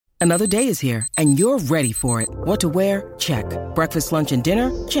Another day is here, and you're ready for it. What to wear? Check. Breakfast, lunch, and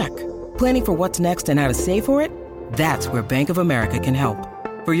dinner? Check. Planning for what's next and how to save for it? That's where Bank of America can help.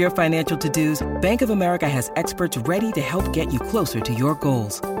 For your financial to-dos, Bank of America has experts ready to help get you closer to your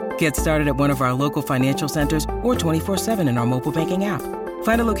goals. Get started at one of our local financial centers or 24/7 in our mobile banking app.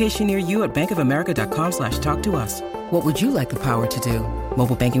 Find a location near you at bankofamerica.com/talktous. What would you like the power to do?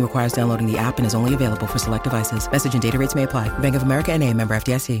 Mobile banking requires downloading the app and is only available for select devices. Message and data rates may apply. Bank of America N.A., member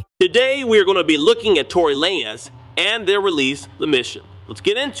FDIC. Today, we're going to be looking at Tory Lanez and their release, The Mission. Let's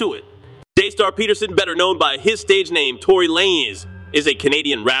get into it. Daystar Peterson, better known by his stage name Tory Lanez, is a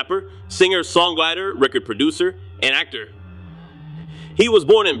Canadian rapper, singer, songwriter, record producer, and actor. He was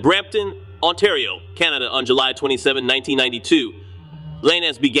born in Brampton, Ontario, Canada on July 27, 1992.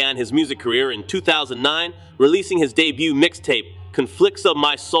 Lanez began his music career in 2009, releasing his debut mixtape, Conflicts of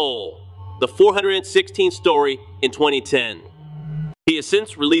My Soul, the 416th story, in 2010. He has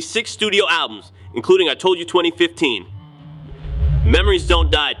since released 6 studio albums, including I Told You 2015, Memories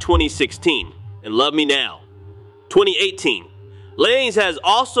Don't Die 2016, and Love Me Now 2018. Lanez has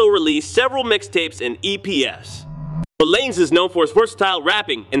also released several mixtapes and EPs. But Lanez is known for his versatile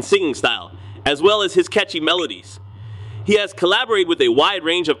rapping and singing style, as well as his catchy melodies. He has collaborated with a wide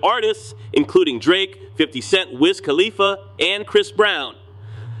range of artists, including Drake, 50 Cent, Wiz Khalifa, and Chris Brown.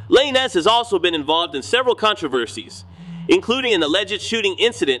 Lanez has also been involved in several controversies, including an alleged shooting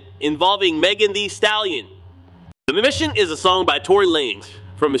incident involving Megan Thee Stallion. The Mission is a song by Tory Lanez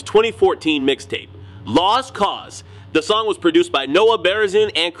from his 2014 mixtape, Lost Cause. The song was produced by Noah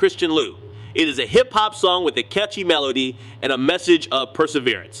Barazin and Christian Liu. It is a hip-hop song with a catchy melody and a message of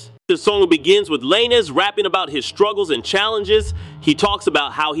perseverance. The song begins with Lanez rapping about his struggles and challenges. He talks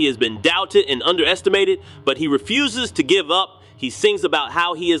about how he has been doubted and underestimated, but he refuses to give up. He sings about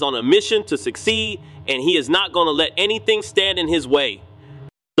how he is on a mission to succeed, and he is not going to let anything stand in his way.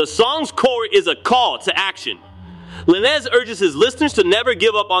 The song's core is a call to action. Lanez urges his listeners to never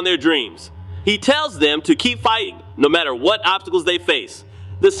give up on their dreams. He tells them to keep fighting, no matter what obstacles they face.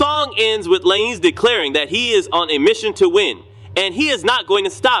 The song ends with Lanez declaring that he is on a mission to win, and he is not going to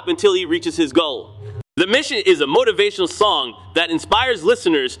stop until he reaches his goal. The Mission is a motivational song that inspires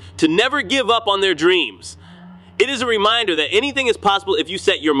listeners to never give up on their dreams. It is a reminder that anything is possible if you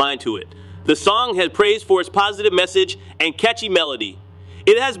set your mind to it. The song has praised for its positive message and catchy melody.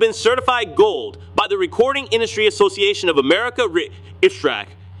 It has been certified gold by the Recording Industry Association of America, IFTRAC.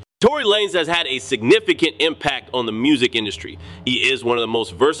 Tory Lanez has had a significant impact on the music industry. He is one of the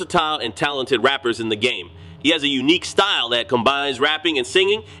most versatile and talented rappers in the game. He has a unique style that combines rapping and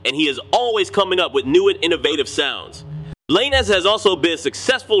singing, and he is always coming up with new and innovative sounds. Lanez has also been a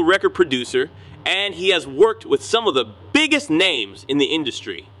successful record producer, and he has worked with some of the biggest names in the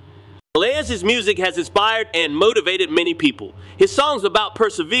industry. Lanez's music has inspired and motivated many people. His songs about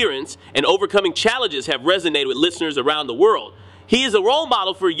perseverance and overcoming challenges have resonated with listeners around the world. He is a role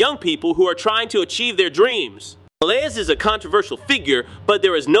model for young people who are trying to achieve their dreams. Lanez is a controversial figure, but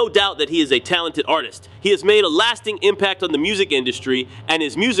there is no doubt that he is a talented artist. He has made a lasting impact on the music industry, and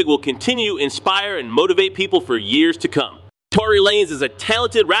his music will continue to inspire and motivate people for years to come. Tory Lanez is a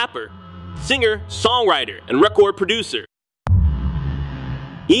talented rapper, singer, songwriter, and record producer.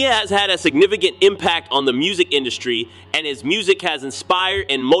 He has had a significant impact on the music industry, and his music has inspired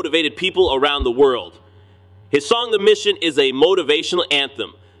and motivated people around the world. His song, The Mission, is a motivational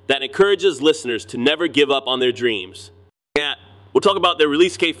anthem that encourages listeners to never give up on their dreams. Yeah, we'll talk about their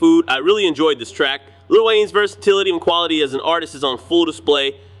release K-Food. I really enjoyed this track. Lil Wayne's versatility and quality as an artist is on full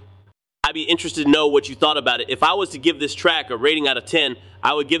display. I'd be interested to know what you thought about it. If I was to give this track a rating out of 10,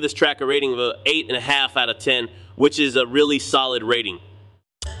 I would give this track a rating of 8.5 out of 10, which is a really solid rating.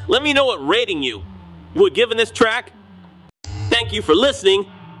 Let me know what rating you would give in this track. Thank you for listening,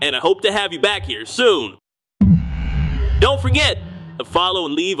 and I hope to have you back here soon. Don't forget to follow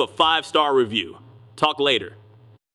and leave a 5-star review. Talk later.